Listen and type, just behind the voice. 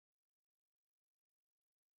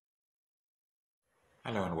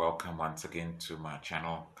Hello and welcome once again to my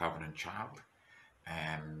channel, Covenant Child,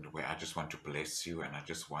 and where I just want to bless you and I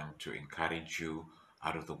just want to encourage you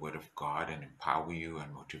out of the Word of God and empower you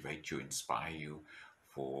and motivate you, inspire you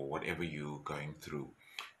for whatever you're going through.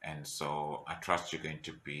 And so I trust you're going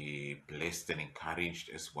to be blessed and encouraged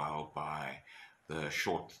as well by the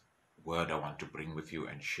short word I want to bring with you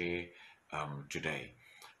and share today.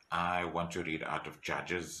 I want to read out of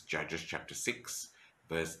Judges chapter 6,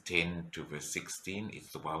 verse 10 to verse 16.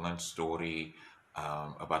 It's the well-known story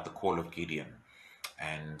about the call of Gideon.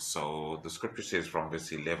 And so the scripture says from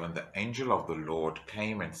verse 11, the angel of the Lord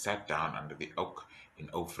came and sat down under the oak in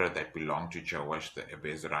Ophrah that belonged to Joash the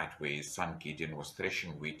Abiezrite, where his son Gideon was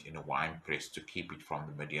threshing wheat in a winepress to keep it from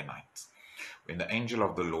the Midianites. When the angel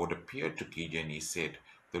of the Lord appeared to Gideon, he said,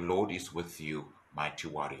 "The Lord is with you, mighty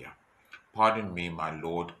warrior." "Pardon me, my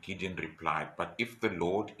lord," Gideon replied, "but if the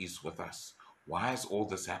Lord is with us, why has all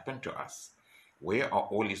this happened to us? Where are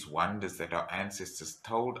all his wonders that our ancestors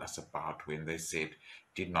told us about when they said,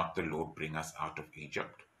 'Did not the Lord bring us out of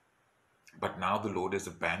Egypt?' But now the Lord has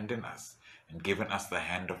abandoned us and given us the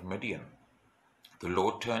hand of Midian." The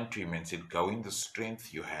Lord turned to him and said, "Go in the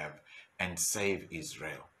strength you have and save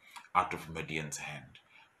Israel out of Midian's hand.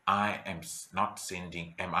 Am I not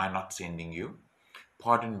sending you?"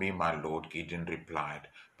 "Pardon me, my lord," Gideon replied,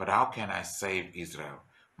 "but how can I save Israel?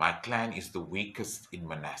 My clan is the weakest in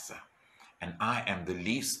Manasseh, and I am the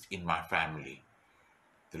least in my family."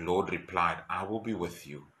 The Lord replied, "I will be with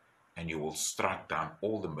you, and you will strike down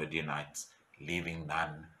all the Midianites, leaving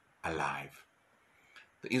none alive."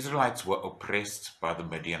 The Israelites were oppressed by the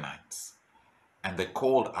Midianites, and they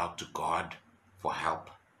called out to God for help.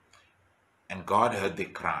 And God heard their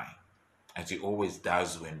cry, as He always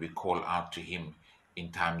does when we call out to Him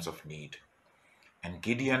in times of need. And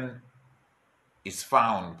Gideon is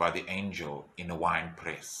found by the angel in a wine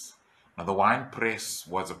press. Now, the wine press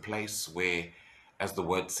was a place where, as the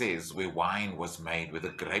word says, where wine was made, where the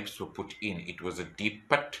grapes were put in. It was a deep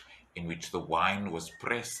pit in which the wine was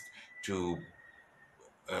pressed to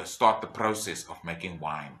start the process of making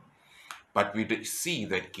wine. But we see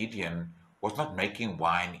that Gideon was not making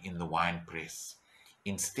wine in the wine press.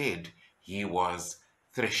 Instead, he was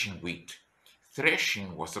threshing wheat.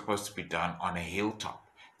 Threshing was supposed to be done on a hilltop.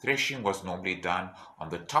 Threshing was normally done on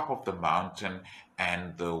the top of the mountain,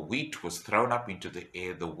 and the wheat was thrown up into the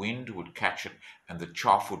air. The wind would catch it, and the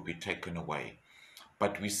chaff would be taken away.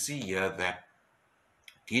 But we see here that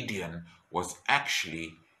Gideon was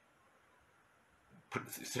actually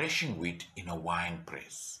threshing wheat in a wine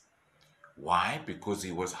press. Why? Because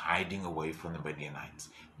he was hiding away from the Midianites.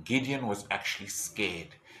 Gideon was actually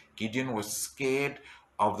scared. Gideon was scared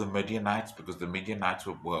of the Midianites because the Midianites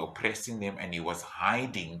were oppressing them, and he was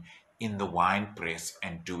hiding in the wine press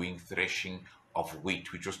and doing threshing of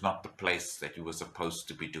wheat, which was not the place that he was supposed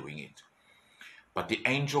to be doing it. But the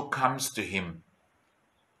angel comes to him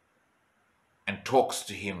and talks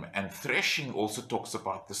to him, and threshing also talks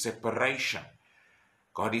about the separation.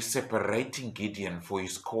 God is separating Gideon for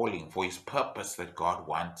his calling, for his purpose that God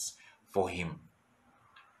wants for him.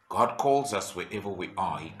 God calls us wherever we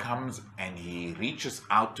are. He comes and He reaches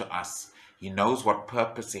out to us. He knows what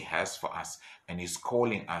purpose He has for us, and He's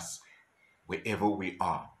calling us wherever we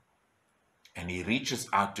are. And He reaches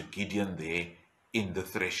out to Gideon there in the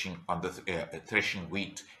threshing, on the threshing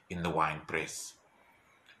wheat in the wine press.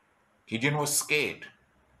 Gideon was scared.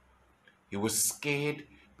 He was scared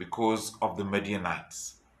because of the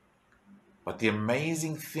Midianites. But the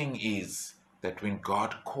amazing thing is that when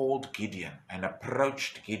God called Gideon and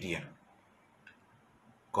approached Gideon,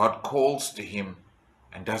 God calls to him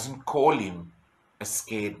and doesn't call him a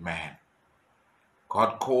scared man.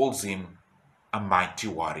 God calls him a mighty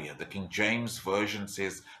warrior. The King James Version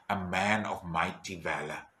says, a man of mighty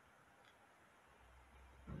valor.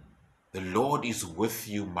 The Lord is with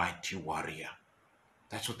you, mighty warrior.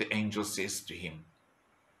 That's what the angel says to him.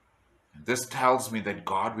 And this tells me that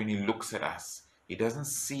God, when He looks at us, He doesn't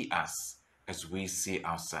see us as we see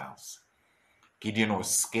ourselves. Gideon was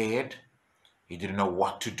scared. He didn't know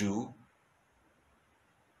what to do.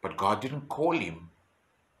 But God didn't call him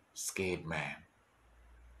scared man.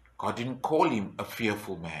 God didn't call him a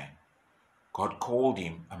fearful man. God called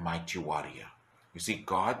him a mighty warrior. You see,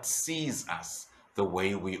 God sees us the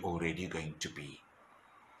way we're already going to be.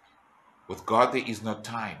 With God, there is no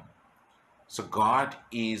time. So God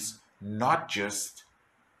is not just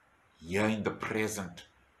here in the present,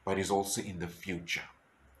 but is also in the future.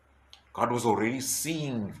 God was already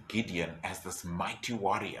seeing Gideon as this mighty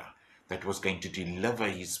warrior that was going to deliver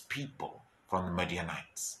his people from the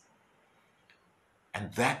Midianites.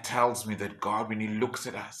 And that tells me that God, when He looks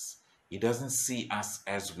at us, He doesn't see us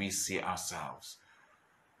as we see ourselves.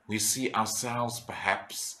 We see ourselves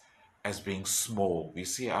perhaps as being small. We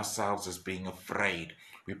see ourselves as being afraid.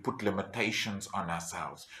 We put limitations on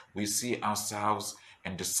ourselves. We see ourselves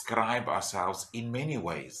and describe ourselves in many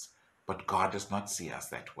ways, but God does not see us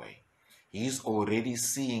that way. He is already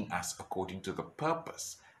seeing us according to the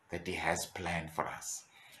purpose that He has planned for us.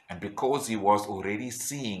 And because He was already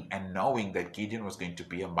seeing and knowing that Gideon was going to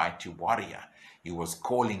be a mighty warrior, He was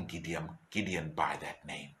calling Gideon by that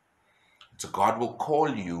name. So God will call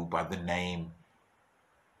you by the name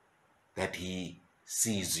that He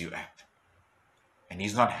sees you at. And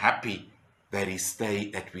He's not happy that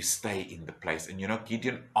we stay in the place. And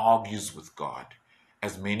Gideon argues with God,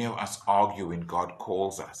 as many of us argue when God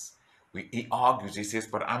calls us. He argues, he says,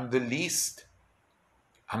 but I'm the least.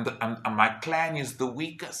 My clan is the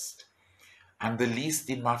weakest. I'm the least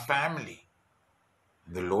in my family.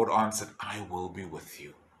 And the Lord answered, I will be with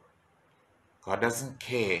you. God doesn't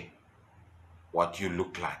care what you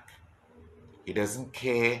look like. He doesn't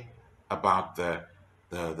care about the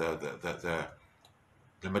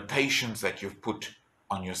limitations that you've put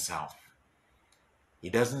on yourself. He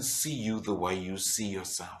doesn't see you the way you see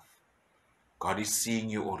yourself. God is seeing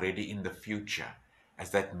you already in the future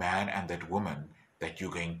as that man and that woman that you're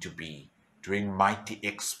going to be, doing mighty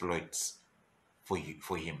exploits for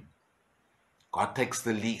Him. God takes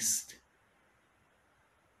the least.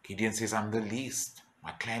 Gideon says, I'm the least.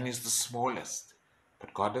 My clan is the smallest.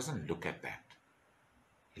 But God doesn't look at that.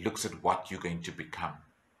 He looks at what you're going to become.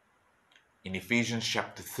 In Ephesians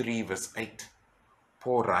chapter 3, verse 8,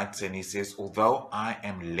 Paul writes and he says, although I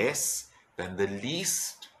am less than the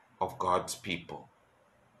least of God's people,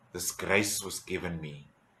 this grace was given me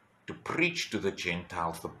to preach to the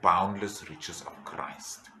Gentiles the boundless riches of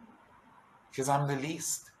Christ. He says, I'm the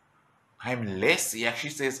least. I'm less. He actually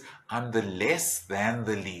says, I'm the less than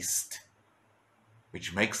the least,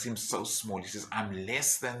 which makes him so small. He says, I'm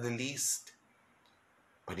less than the least.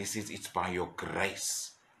 But he says, it's by your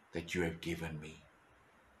grace that you have given me.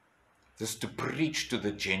 This to preach to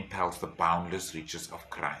the Gentiles the boundless riches of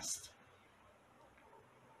Christ.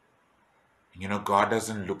 And God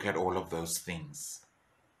doesn't look at all of those things.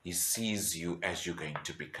 He sees you as you're going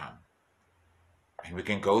to become. And we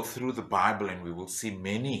can go through the Bible and we will see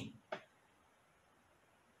many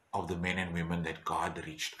of the men and women that God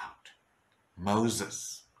reached out.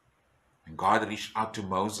 Moses. When God reached out to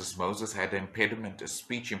Moses, Moses had an impediment, a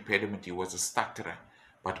speech impediment. He was a stutterer,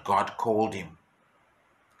 but God called him.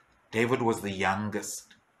 David was the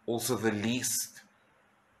youngest, also the least.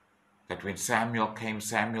 That when Samuel came,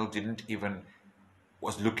 Samuel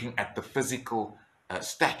was looking at the physical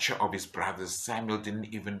stature of his brothers. Samuel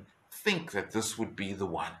didn't even think that this would be the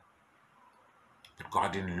one. But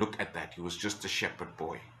God didn't look at that. He was just a shepherd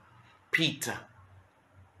boy. Peter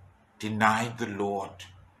denied the Lord,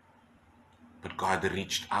 but God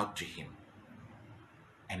reached out to him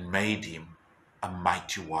and made him a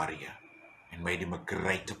mighty warrior and made him a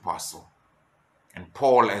great apostle. And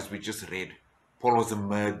Paul, as we just read, Paul was a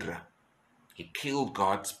murderer. He killed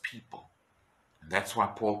God's people. And that's why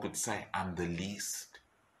Paul could say, I'm the least.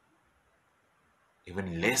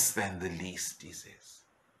 Even less than the least, he says.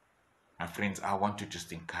 My friends, I want to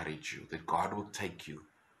just encourage you that God will take you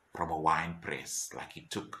from a wine press like He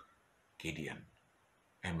took Gideon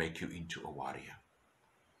and make you into a warrior.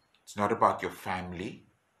 It's not about your family.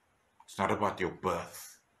 It's not about your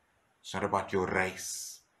birth. It's not about your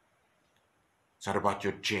race. It's not about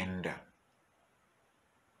your gender.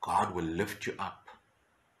 God will lift you up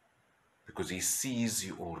because He sees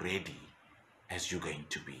you already as you're going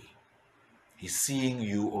to be. He's seeing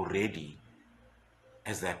you already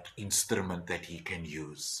as that instrument that He can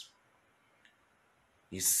use.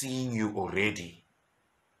 He's seeing you already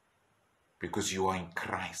because you are in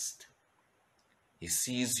Christ. He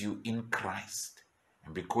sees you in Christ.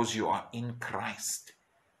 And because you are in Christ,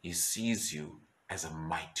 He sees you as a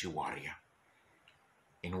mighty warrior.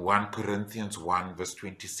 In 1 Corinthians 1, verse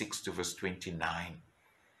 26 to verse 29,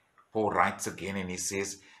 Paul writes again and he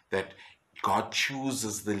says that God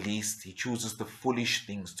chooses the least. He chooses the foolish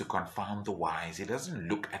things to confound the wise. He doesn't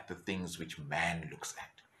look at the things which man looks at.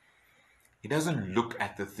 He doesn't look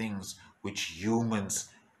at the things which humans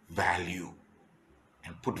value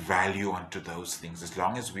and put value onto those things, as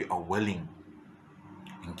long as we are willing.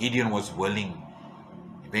 And Gideon was willing.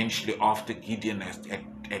 Eventually, after Gideon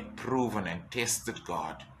had proven and tested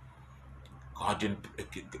God,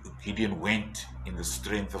 Gideon went in the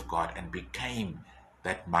strength of God and became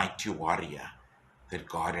that mighty warrior that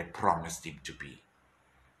God had promised him to be.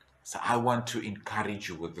 So I want to encourage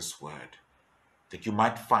you with this word, that you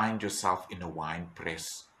might find yourself in a wine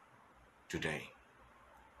press today.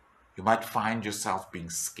 You might find yourself being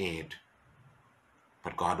scared.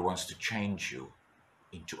 But God wants to change you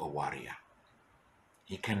into a warrior.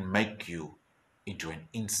 He can make you into an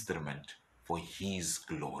instrument for His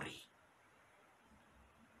glory.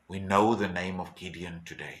 We know the name of Gideon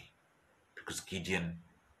today because Gideon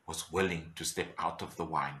was willing to step out of the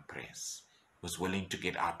wine press, was willing to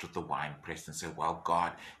get out of the wine press and say, well,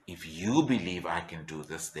 God, if you believe I can do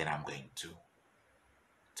this, then I'm going to.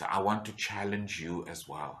 So I want to challenge you as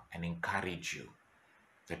well and encourage you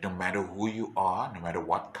that no matter who you are, no matter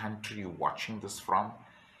what country you're watching this from,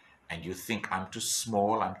 and you think I'm too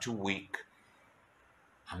small, I'm too weak,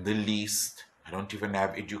 I'm the least, I don't even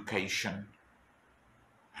have education,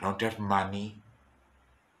 I don't have money,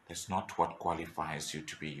 that's not what qualifies you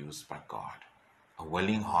to be used by God. A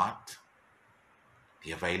willing heart,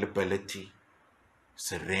 the availability,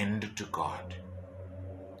 surrender to God.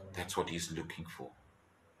 That's what He's looking for.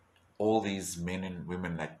 All these men and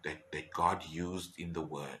women that God used in the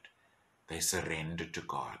Word, they surrendered to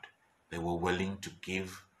God. They were willing to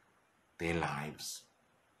give their lives.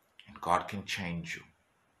 And God can change you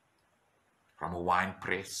from a wine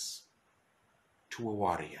press to a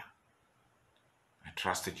warrior. I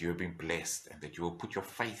trust that you have been blessed and that you will put your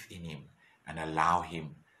faith in Him and allow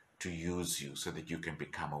Him to use you so that you can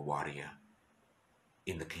become a warrior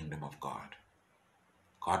in the kingdom of God.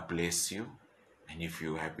 God bless you. And if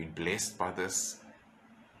you have been blessed by this,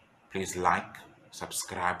 please like,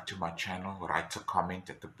 subscribe to my channel, write a comment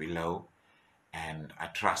at the below. And I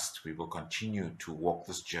trust we will continue to walk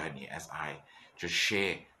this journey as I just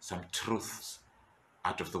share some truths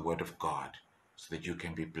out of the Word of God so that you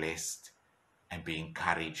can be blessed and be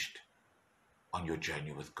encouraged on your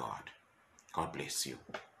journey with God. God bless you.